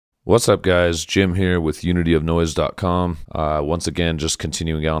What's up, guys? Jim here with unityofnoise.com. Once again, just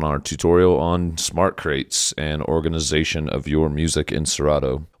continuing on our tutorial on smart crates and organization of your music in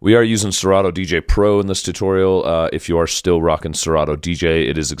Serato. We are using Serato DJ Pro in this tutorial. If you are still rocking Serato DJ,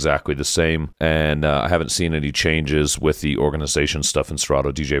 it is exactly the same. And I haven't seen any changes with the organization stuff in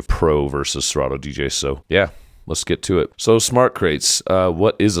Serato DJ Pro versus Serato DJ. So yeah. Let's get to it. So smart crates,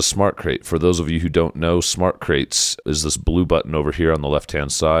 what is a smart crate? For those of you who don't know, smart crates is this blue button over here on the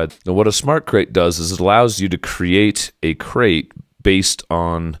left-hand side. And what a smart crate does is it allows you to create a crate based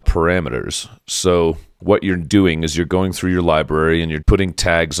on parameters. So what you're doing is you're going through your library and you're putting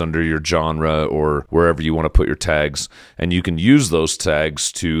tags under your genre or wherever you want to put your tags, and you can use those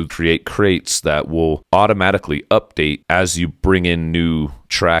tags to create crates that will automatically update as you bring in new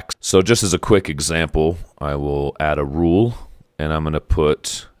tracks. So just as a quick example, I will add a rule and I'm going to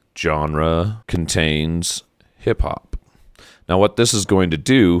put genre contains hip hop. Now what this is going to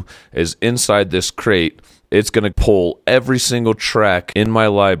do is inside this crate, it's going to pull every single track in my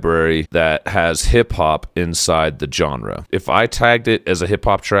library that has hip-hop inside the genre. If I tagged it as a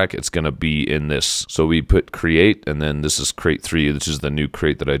hip-hop track, it's going to be in this. So we put create, and then this is crate 3, which is the new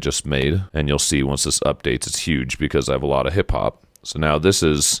crate that I just made. And you'll see once this updates, it's huge because I have a lot of hip-hop. So now this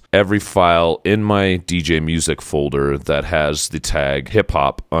is every file in my DJ music folder that has the tag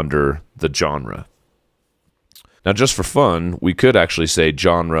hip-hop under the genre. Now just for fun, we could actually say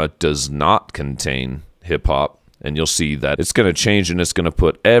genre does not contain hip-hop, and you'll see that it's going to change and it's going to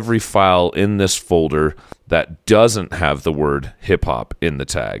put every file in this folder that doesn't have the word hip-hop in the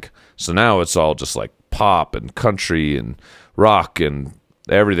tag. So now it's all just like pop and country and rock and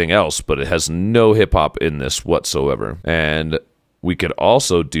everything else, but it has no hip-hop in this whatsoever. And we could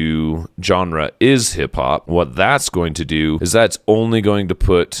also do genre is hip-hop. What that's going to do is that's only going to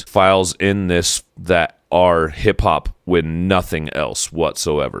put files in this that are hip-hop with nothing else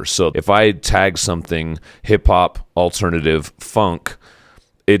whatsoever. So if I tag something hip-hop, alternative, funk,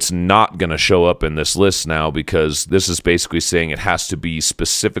 it's not going to show up in this list now because this is basically saying it has to be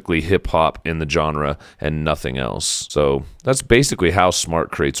specifically hip-hop in the genre and nothing else. So that's basically how smart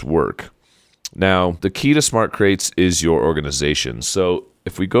crates work. Now, the key to smart crates is your organization. So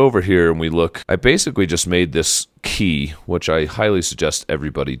if we go over here and we look, I basically just made this key, which I highly suggest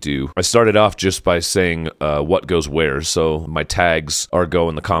everybody do. I started off just by saying what goes where. So my tags are go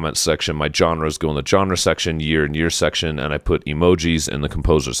in the comments section, my genres go in the genre section, year and year section, and I put emojis in the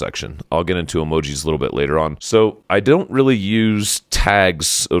composer section. I'll get into emojis a little bit later on. So I don't really use tags,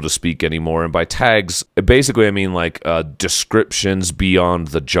 so to speak, anymore. And by tags, basically I mean like descriptions beyond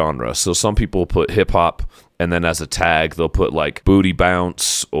the genre. So some people put hip hop, and then as a tag, they'll put like booty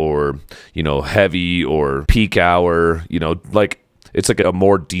bounce or, you know, heavy or peak hour, you know, like it's like a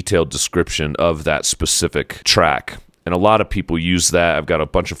more detailed description of that specific track. And a lot of people use that. I've got a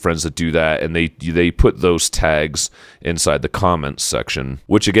bunch of friends that do that, and they put those tags inside the comments section,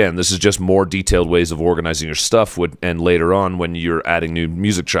 which again, this is just more detailed ways of organizing your stuff. And later on, when you're adding new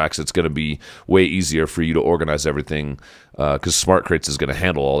music tracks, it's going to be way easier for you to organize everything because Smart Crates is going to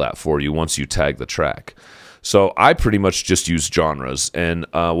handle all that for you once you tag the track. So I pretty much just use genres, and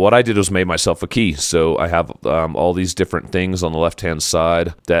what I did was made myself a key. So I have all these different things on the left-hand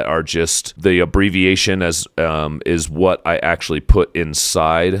side that are just the abbreviation as is what I actually put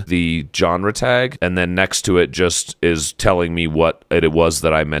inside the genre tag, and then next to it just is telling me what it was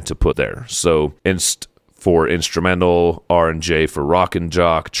that I meant to put there. So for instrumental, R and J for rock and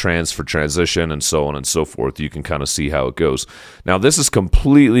jock, trans for transition, and so on and so forth. You can kind of see how it goes. Now, this is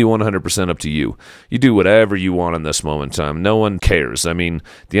completely 100% up to you. You do whatever you want in this moment in time. No one cares. I mean,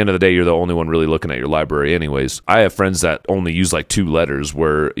 at the end of the day, you're the only one really looking at your library anyways. I have friends that only use like 2 letters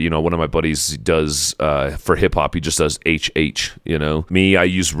where, you know, one of my buddies does, for hip-hop, he just does HH, you know. Me, I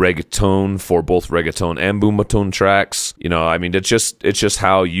use reggaeton for both reggaeton and boombaton tracks. You know, I mean, it's just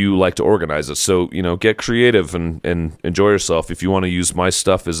how you like to organize it. So, you know, get creative and enjoy yourself. If you want to use my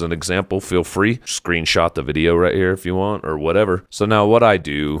stuff as an example, feel free. Screenshot the video right here if you want, or whatever. So now what I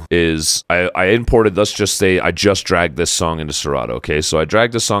do is I imported, let's just say I just dragged this song into Serato. Okay, so I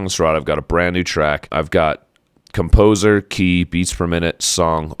dragged this song in Serato. I've got a brand new track. I've got composer, key, beats per minute,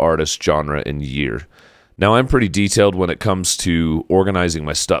 song, artist, genre, and year. Now, I'm pretty detailed when it comes to organizing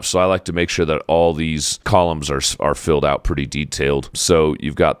my stuff, so I like to make sure that all these columns are filled out pretty detailed. So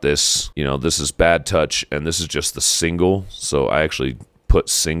you've got this, you know, this is Bad Touch, and this is just the single. So I actually put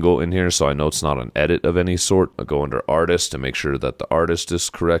single in here so I know it's not an edit of any sort. I'll go under artist and make sure that the artist is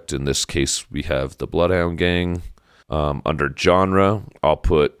correct. In this case, we have the Bloodhound Gang. Under genre, I'll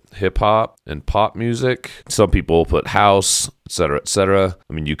put hip hop and pop music. Some people put house, etc., etc.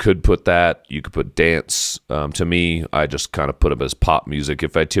 I mean, you could put that. You could put dance. To me, I just kind of put them as pop music.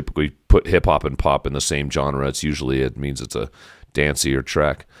 If I typically put hip hop and pop in the same genre, it means it's a dancier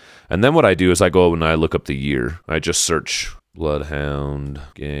track. And then what I do is I go and I look up the year. I just search Bloodhound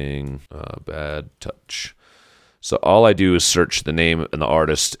Gang Bad Touch. So all I do is search the name and the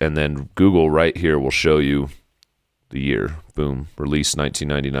artist, and then Google right here will show you the year. Boom, release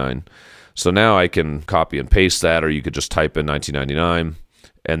 1999. So now I can copy and paste that, or you could just type in 1999.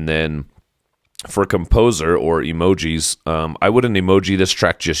 And then for composer or emojis, I wouldn't emoji this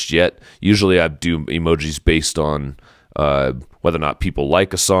track just yet. Usually I do emojis based on whether or not people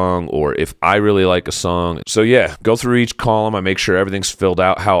like a song or if I really like a song. So yeah, go through each column. I make sure everything's filled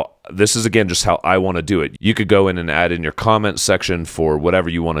out. This is again just how I want to do it. You could go in and add in your comment section for whatever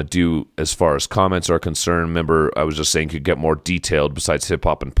you want to do as far as comments are concerned. Remember, I was just saying you could get more detailed. Besides hip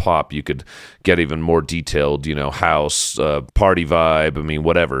hop and pop, you could get even more detailed, you know, house, party vibe. I mean,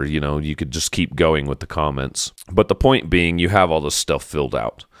 whatever, you know, you could just keep going with the comments. But the point being, you have all this stuff filled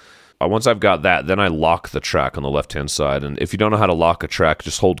out. Once I've got that, then I lock the track on the left-hand side. And if you don't know how to lock a track,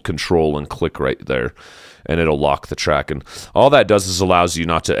 just hold Control and click right there, and it'll lock the track. And all that does is allows you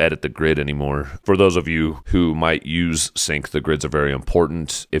not to edit the grid anymore. For those of you who might use sync, the grids are very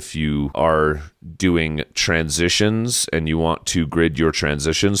important. If you are doing transitions and you want to grid your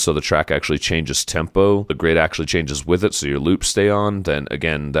transitions so the track actually changes tempo, the grid actually changes with it so your loops stay on, then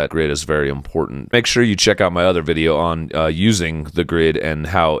again, that grid is very important. Make sure you check out my other video on using the grid and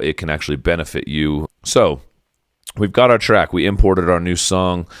how it can actually benefit you. So we've got our track, we imported our new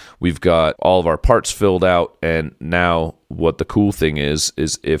song, we've got all of our parts filled out, and now what the cool thing is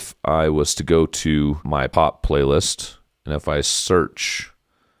if I was to go to my pop playlist, and if I search,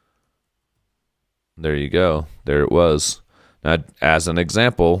 there you go, there it was. Now, as an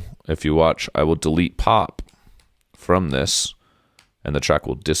example, if you watch, I will delete pop from this, and the track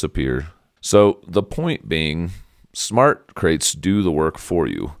will disappear. So the point being, smart crates do the work for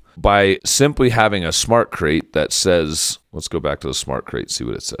you. By simply having a smart crate that says, let's go back to the smart crate, see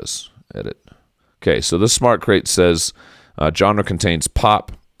what it says. Edit. Okay, so this smart crate says genre contains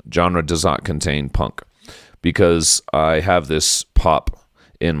pop, genre does not contain punk. Because I have this pop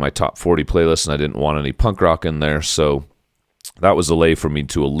in my top 40 playlist and I didn't want any punk rock in there, so that was a way for me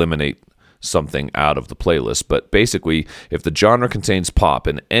to eliminate something out of the playlist. But basically, if the genre contains pop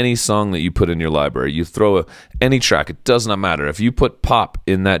in any song that you put in your library, you throw any track, it does not matter. If you put pop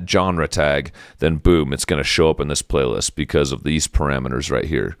in that genre tag, then boom, it's going to show up in this playlist because of these parameters right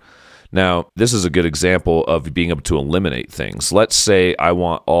here. Now, this is a good example of being able to eliminate things. Let's say I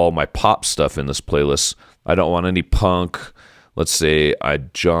want all my pop stuff in this playlist. I don't want any punk. Let's say I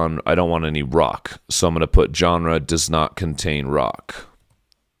don't want any rock. So I'm going to put genre does not contain rock.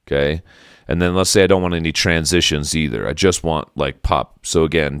 Okay. And then let's say I don't want any transitions either. I just want like pop. So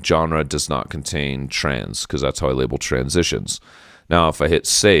again, genre does not contain trans because that's how I label transitions. Now, if I hit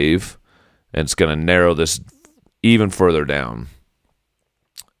save, and it's going to narrow this even further down.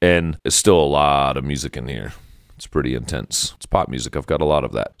 And it's still a lot of music in here. It's pretty intense. It's pop music. I've got a lot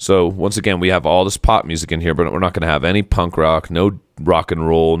of that. So once again, we have all this pop music in here, but we're not going to have any punk rock, no rock and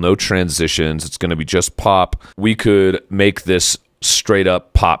roll, no transitions. It's going to be just pop. We could make this straight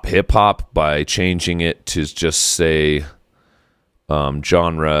up pop hip hop by changing it to just say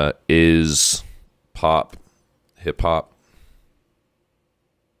genre is pop hip hop.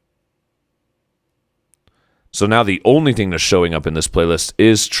 So now the only thing that's showing up in this playlist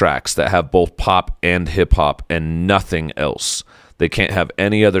is tracks that have both pop and hip hop and nothing else. They can't have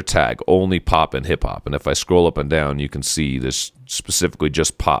any other tag, only pop and hip hop. And if I scroll up and down, you can see this specifically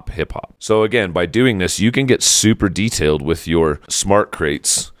just pop hip hop. So again, by doing this, you can get super detailed with your smart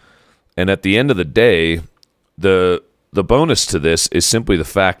crates. And at the end of the day, the bonus to this is simply the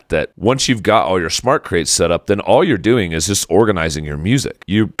fact that once you've got all your smart crates set up, then all you're doing is just organizing your music.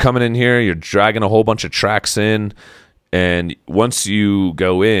 You're coming in here, you're dragging a whole bunch of tracks in, and once you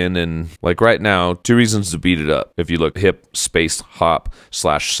go in and, like right now, 2 reasons to beat it up. If you look hip space hop /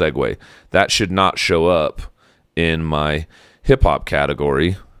 segue, that should not show up in my hip hop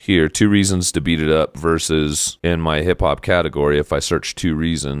category. Here, 2 reasons to beat it up versus in my hip hop category. If I search 2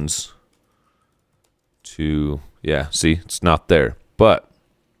 reasons to, yeah, see, it's not there. But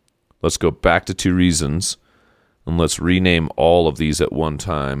let's go back to 2 reasons and let's rename all of these at one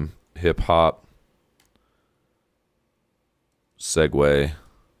time. Hip hop, segue.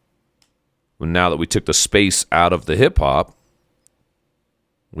 Well, now that we took the space out of the hip hop,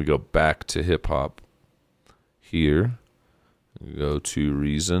 we go back to hip hop here. We go to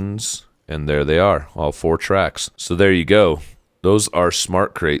reasons, and there they are, all 4 tracks. So there you go. those are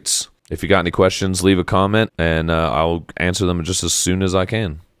smart crates. If you got any questions, leave a comment, and I'll answer them just as soon as I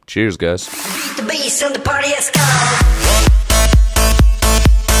can. Cheers, guys. Beat the bass and the party has come.